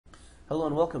Hello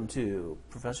and welcome to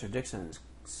Professor Dixon's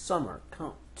Summer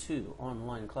Comp 2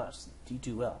 online class,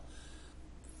 D2L.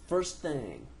 First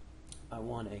thing, I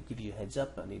want to give you a heads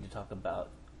up. I need to talk about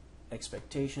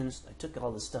expectations. I took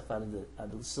all the stuff out of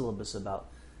the syllabus about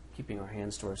keeping our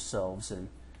hands to ourselves and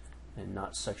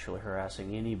not sexually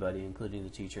harassing anybody, including the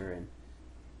teacher, and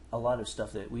a lot of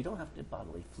stuff that we don't have to,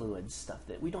 bodily fluids, stuff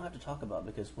that we don't have to talk about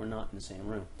because we're not in the same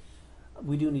room.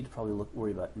 We do need to probably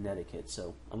worry about netiquette,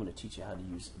 so I'm going to teach you how to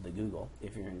use the Google.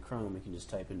 If you're in Chrome, you can just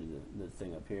type into the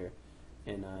thing up here,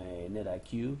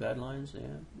 NetIQ guidelines, yeah,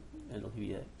 and it'll give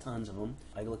you tons of them.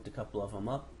 I looked a couple of them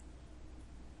up.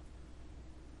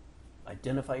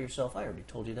 Identify yourself. I already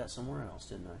told you that somewhere else,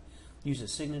 didn't I? Use a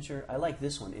signature. I like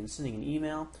this one. In sending an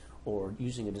email or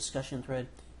using a discussion thread,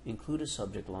 include a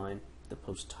subject line, the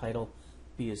post title,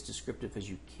 be as descriptive as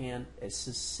you can, as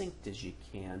succinct as you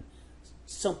can,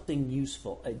 something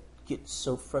useful. I get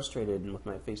so frustrated with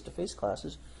my face-to-face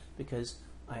classes because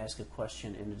I ask a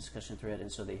question in the discussion thread and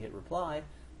so they hit reply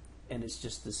and it's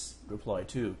just this reply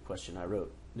to question I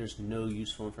wrote. There's no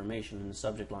useful information in the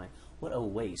subject line. What a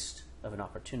waste of an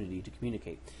opportunity to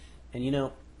communicate. And you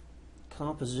know,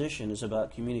 composition is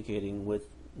about communicating with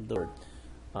the word.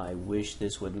 I wish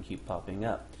this wouldn't keep popping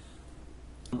up.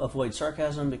 Avoid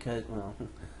sarcasm because, well,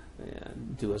 yeah,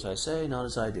 do as I say, not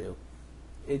as I do.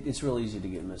 It's real easy to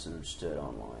get misunderstood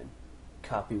online.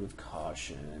 Copy with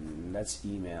caution. That's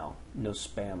email. No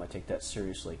spam. I take that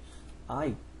seriously.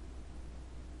 I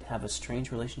have a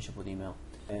strange relationship with email,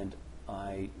 and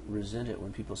I resent it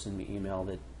when people send me email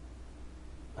that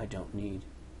I don't need,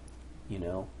 you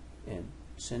know, and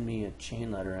send me a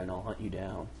chain letter and I'll hunt you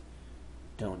down.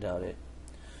 Don't doubt it.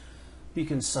 Be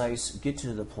concise. Get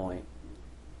to the point.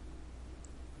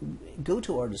 Go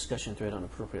to our discussion thread on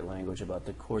appropriate language about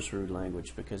the coarse, rude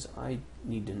language because I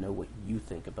need to know what you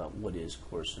think about what is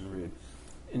coarse and rude.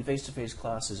 In face-to-face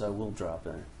classes, I will drop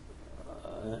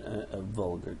a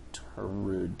vulgar,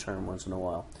 rude term once in a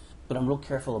while, but I'm real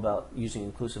careful about using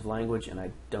inclusive language, and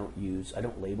I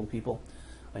don't label people.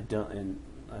 And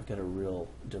I've got a real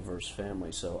diverse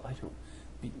family, so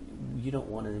you don't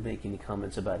want to make any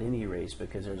comments about any race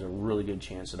because there's a really good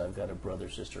chance that I've got a brother,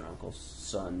 sister, uncle,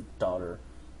 son, daughter,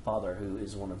 father who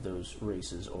is one of those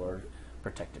races or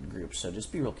protected groups. So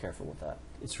just be real careful with that.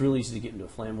 It's real easy to get into a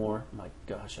flame war. My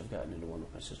gosh, I've gotten into one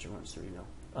with my sister once through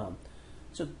email.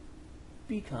 So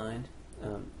be kind.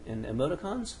 And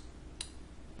emoticons,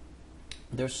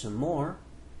 there's some more.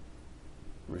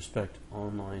 Respect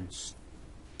online.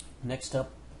 Next up,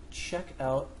 check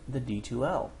out the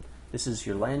D2L. This is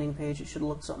your landing page. It should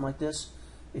look something like this.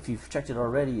 If you've checked it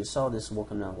already, you saw this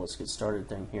welcome now, let's get started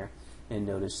thing here. And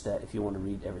notice that if you want to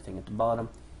read everything at the bottom,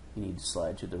 you need to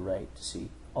slide to the right to see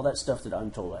all that stuff that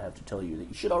I'm told I have to tell you that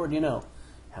you should already know.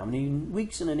 How many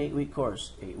weeks in an 8-week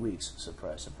course? 8 weeks.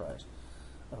 Surprise, surprise.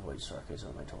 Avoid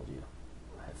sarcasm, I told you.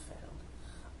 I have failed.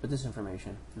 But this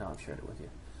information, now I've shared it with you.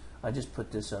 I just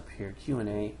put this up here,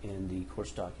 Q&A in the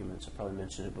course documents. I probably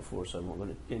mentioned it before, so I won't let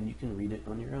it, and you can read it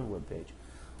on your own webpage.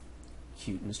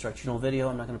 Cute instructional video.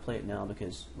 I'm not going to play it now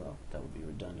because, well, that would be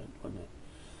redundant, wouldn't it?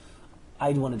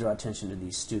 I want to draw attention to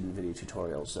these student video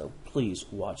tutorials, so please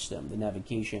watch them. The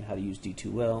navigation, how to use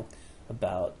D2L,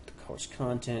 about the course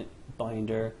content,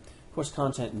 binder. Course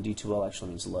content in D2L actually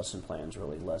means lesson plans,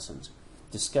 really lessons.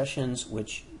 Discussions,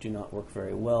 which do not work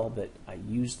very well, but I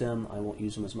use them. I won't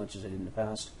use them as much as I did in the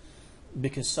past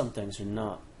because some things are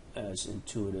not as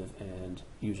intuitive and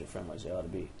user-friendly as they ought to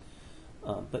be.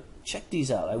 But check these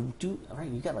out. All right,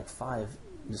 you got like 5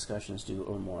 discussions due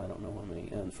or more. I don't know how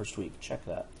many in the first week. Check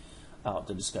that out,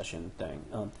 the discussion thing,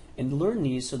 and learn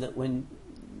these so that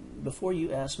before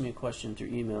you ask me a question through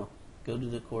email, go to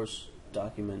the course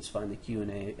documents, find the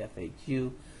Q&A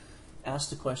FAQ,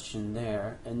 ask the question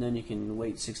there, and then you can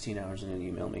wait 16 hours and then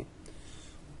email me.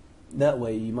 That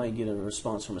way you might get a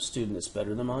response from a student that's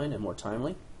better than mine and more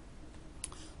timely.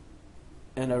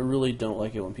 And I really don't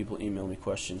like it when people email me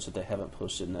questions that they haven't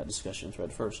posted in that discussion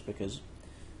thread first, because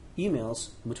emails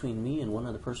between me and one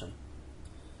other person,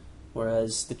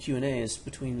 whereas the Q&A is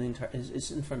between the entire,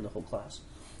 is in front of the whole class.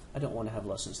 I don't want to have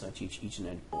lessons that I teach each and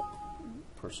every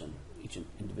person, each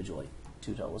individually.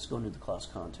 Let's go into the class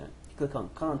content. You click on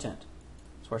content.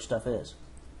 That's where stuff is.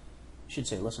 I should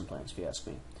say lesson plans if you ask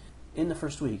me. In the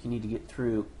first week, you need to get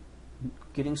through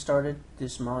getting started,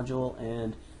 this module,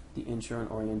 and the intro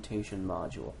and orientation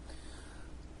module.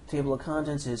 Table of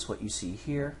contents is what you see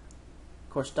here.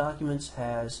 Course documents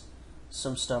has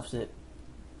some stuff that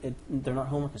they're not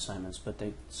homework assignments, but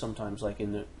they sometimes, like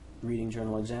in the reading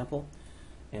journal example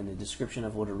and the description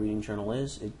of what a reading journal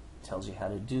is, it tells you how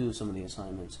to do some of the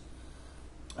assignments.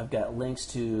 I've got links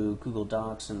to Google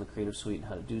Docs and the Creative Suite and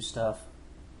how to do stuff.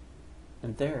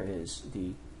 And there is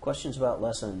the questions about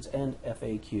lessons and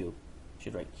FAQ.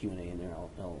 Should write Q&A in there.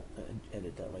 I'll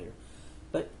edit that later.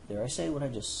 But there I say what I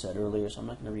just said earlier, so I'm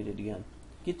not going to read it again.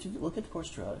 Get to look at the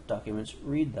course documents,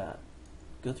 read that.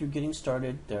 Go through getting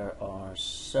started. There are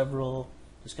several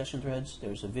discussion threads.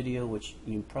 There's a video which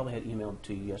you probably had emailed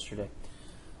to you yesterday.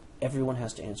 Everyone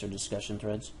has to answer discussion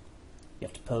threads. You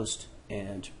have to post,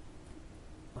 and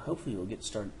hopefully you'll get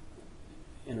started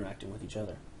interacting with each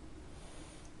other.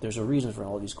 There's a reason for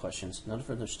all of these questions. None of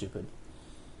them are stupid.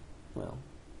 Well,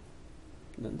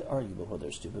 they're arguable whether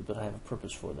they're stupid, but I have a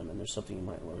purpose for them, and there's something you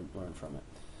might learn from it.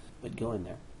 But go in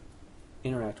there.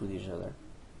 Interact with each other.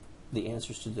 The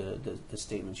answers to the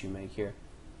statements you make here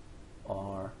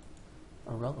are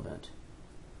relevant.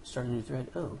 Start a new thread.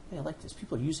 Oh, hey, I like this.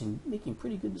 People are making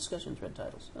pretty good discussion thread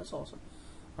titles. That's awesome.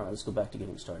 All right, let's go back to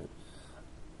getting started.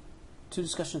 2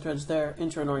 discussion threads there.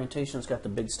 Intro and orientation's got the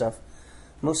big stuff.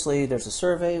 Mostly there's a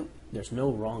survey. There's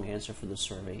no wrong answer for the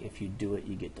survey. If you do it,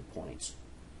 you get the points.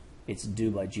 It's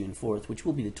due by June 4th, which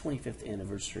will be the 25th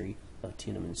anniversary of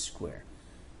Tiananmen Square,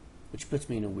 which puts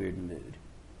me in a weird mood.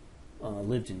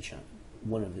 Lived in China,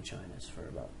 one of the Chinas, for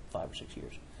about 5 or 6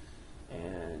 years.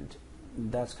 And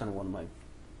that's kind of one of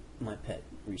my pet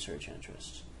research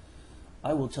interests.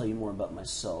 I will tell you more about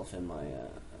myself and my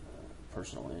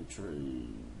personality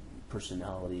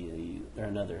or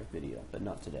another video, but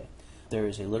not today. There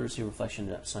is a literacy reflection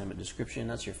assignment description.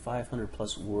 That's your 500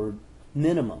 plus word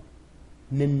minimum,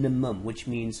 which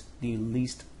means the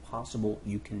least possible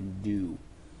you can do.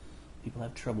 People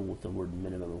have trouble with the word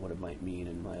minimum and what it might mean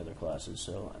in my other classes,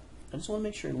 so I just want to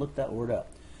make sure and look that word up.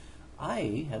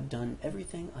 I have done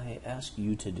everything I ask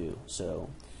you to do, so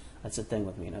that's the thing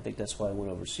with me, and I think that's why I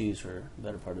went overseas for the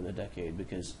better part of a decade,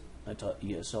 because I taught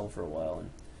ESL for a while, and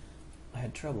I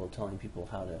had trouble telling people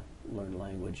how to learn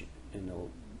language in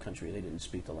a country they didn't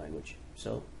speak the language,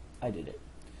 so I did it.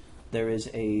 There is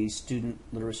a student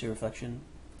literacy reflection.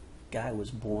 Guy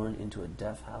was born into a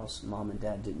deaf house. Mom and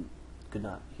dad could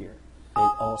not hear. They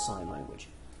had all sign language.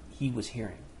 He was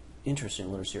hearing.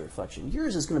 Interesting literacy reflection.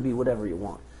 Yours is going to be whatever you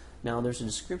want. Now, there's a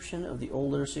description of the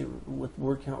old literacy with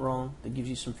word count wrong that gives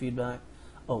you some feedback.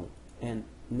 Oh, and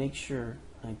make sure,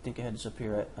 I think I had this up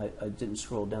here, I didn't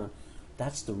scroll down.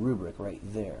 That's the rubric right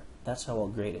there. That's how I'll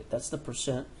grade it. That's the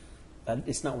percent.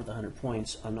 It's not worth 100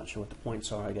 points. I'm not sure what the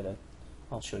points are.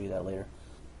 I'll show you that later.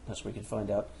 That's where you can find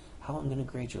out how I'm going to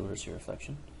grade your literacy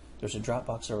reflection. There's a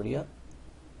Dropbox already up.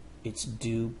 It's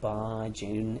due by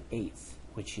June 8th,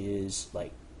 which is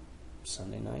like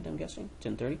Sunday night, I'm guessing,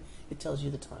 10:30. It tells you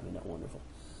the time. Isn't that wonderful?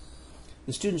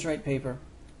 The students write paper.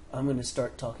 I'm going to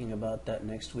start talking about that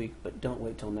next week, but don't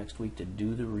wait till next week to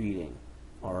do the reading.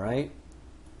 All right?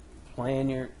 Plan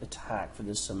your attack for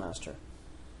this semester.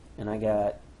 And I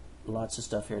got lots of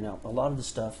stuff here. Now, a lot of the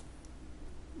stuff,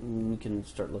 we can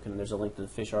start looking. There's a link to the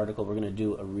Fish article. We're going to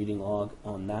do a reading log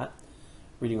on that.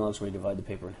 Reading logs where you divide the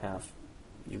paper in half.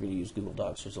 You're going to use Google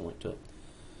Docs. There's a link to it.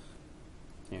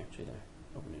 Here, see there.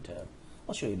 Open a new tab.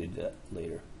 I'll show you to do that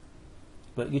later.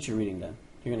 But get your reading done.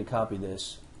 You're going to copy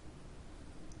this.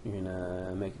 You're going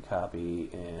to make a copy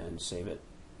and save it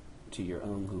to your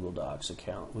own Google Docs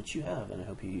account, which you have, and I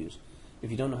hope you use. If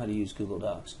you don't know how to use Google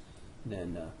Docs,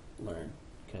 then learn,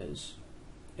 because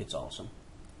it's awesome.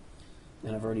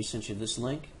 And I've already sent you this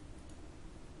link.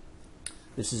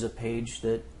 This is a page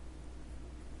that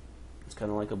it's kind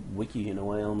of like a wiki in a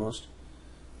way, almost.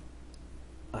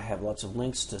 I have lots of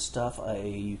links to stuff.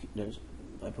 I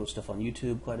post stuff on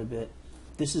YouTube quite a bit.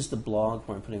 This is the blog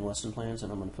where I'm putting lesson plans,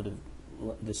 and I'm going to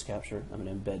put this capture. I'm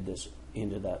going to embed this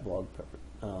into that blog.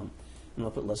 And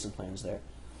I'll put lesson plans there.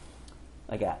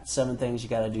 I got 7 things you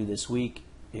got to do this week.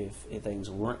 If things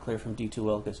weren't clear from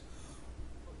D2L, because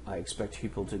I expect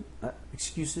people to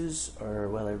excuses, or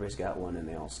well, everybody's got one and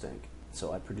they all stink.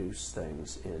 So I produce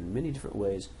things in many different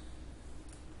ways.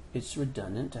 It's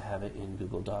redundant to have it in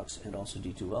Google Docs and also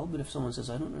D2L, but if someone says,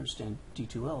 I don't understand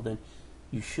D2L, then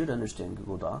you should understand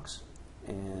Google Docs.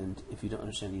 And if you don't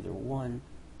understand either one,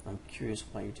 I'm curious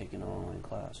why you're taking an online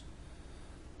class.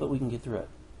 But we can get through it.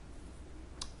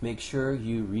 Make sure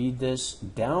you read this.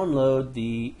 Download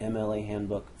the MLA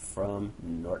handbook from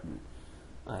Norton.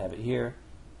 I have it here.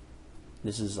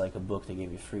 This is like a book they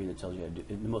gave you free that tells you how to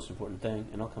do the most important thing,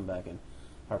 and I'll come back and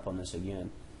harp on this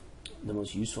again. The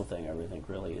most useful thing I really think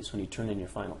really is when you turn in your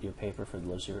paper for the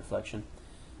literacy reflection,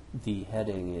 the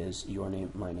heading is your name,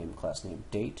 my name, class name,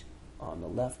 date. On the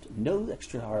left, no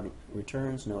extra hard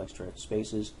returns, no extra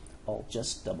spaces, all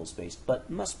just double spaced,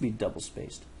 but must be double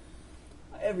spaced.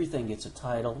 Everything gets a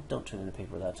title. Don't turn in a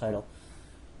paper without a title.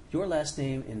 Your last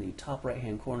name in the top right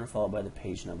hand corner, followed by the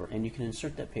page number, and you can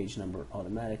insert that page number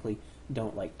automatically.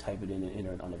 Don't like type it in and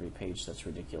enter it on every page. That's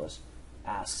ridiculous.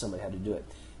 Ask somebody how to do it.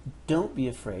 Don't be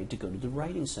afraid to go to the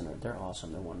Writing Center. They're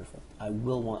awesome. They're wonderful. I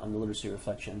will want on the literacy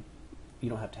reflection. You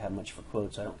don't have to have much for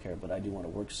quotes. I don't care, but I do want to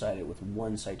works cited with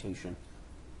one citation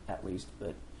at least.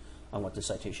 But I want the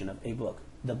citation of a book.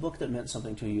 The book that meant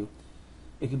something to you.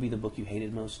 It could be the book you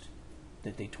hated most,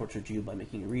 that they tortured you by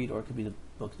making you read, or it could be the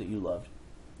book that you loved.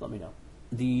 Let me know.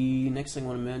 The next thing I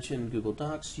want to mention, Google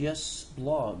Docs. Yes,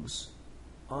 blogs.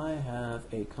 I have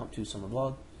a Comp2 summer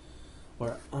blog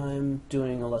where I'm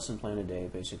doing a lesson plan a day,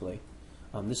 basically.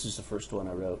 This is the first one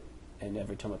I wrote, and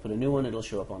every time I put a new one, it'll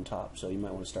show up on top. So you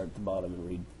might want to start at the bottom and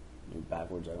read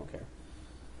backwards. I don't care.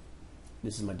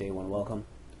 This is my day one welcome.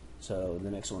 So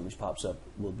the next one which pops up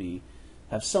will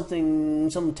have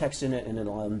some text in it, and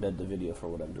it'll embed the video for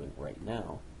what I'm doing right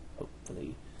now,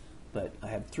 hopefully. But I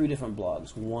have 3 different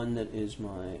blogs. One that is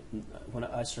when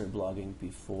I started blogging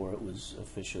before it was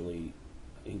officially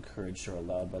encouraged or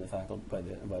allowed by the faculty, by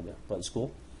the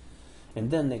school,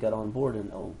 and then they got on board and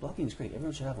blogging is great.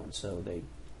 Everyone should have one. So they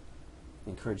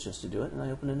encouraged us to do it, and I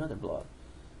opened another blog.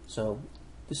 So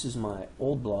this is my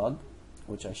old blog,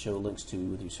 which I show links to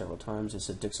with you several times. It's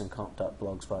at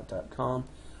dixoncomp.blogspot.com.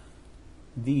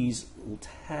 These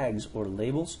tags or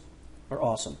labels are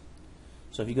awesome.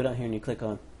 So if you go down here and you click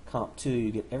on Comp 2,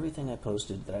 you get everything I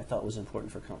posted that I thought was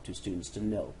important for Comp 2 students to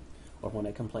know, or when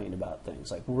I complained about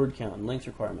things like word count and length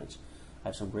requirements.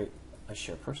 I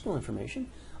share personal information.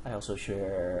 I also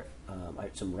share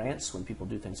some rants when people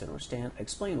do things I don't understand. I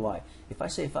explain why. If I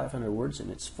say 500 words and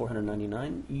it's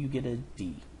 499, you get a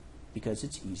D, because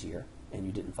it's easier and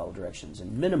you didn't follow directions.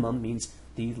 And minimum means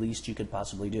the least you could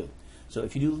possibly do. So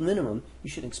if you do minimum, you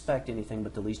shouldn't expect anything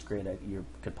but the least grade you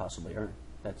could possibly earn.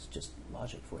 That's just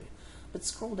logic for you. But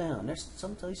scroll down. There's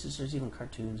some places there's even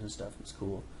cartoons and stuff. It's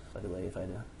cool. By the way, if I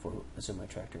had a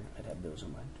semi-tractor, I'd have those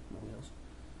on my wheels.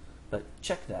 But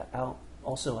check that out.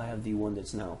 Also, I have the one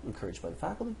that's now encouraged by the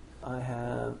faculty. I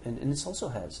have, and this also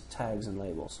has tags and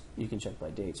labels. You can check by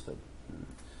dates, but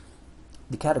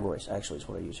the categories actually is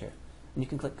what I use here. And you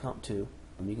can click Comp 2.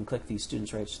 You can click these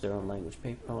students' rights to their own language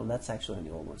paper. Oh, that's actually on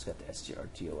the old one. It's got the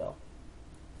STRTOL.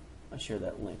 I share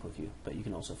that link with you, but you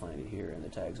can also find it here in the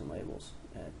tags and labels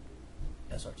at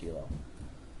SRTOL.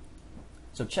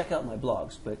 So check out my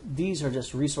blogs, but these are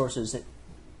just resources that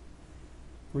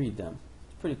read them.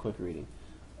 It's pretty quick reading.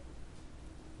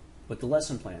 But the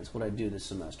lesson plans, what I do this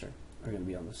semester, are going to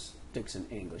be on the Dixon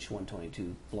English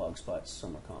 122 Blogspot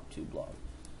Summer Comp 2 blog.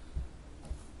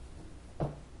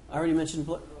 I already mentioned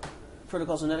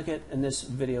protocols and etiquette, and this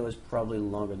video is probably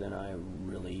longer than I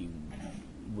really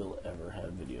will ever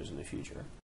have videos in the future.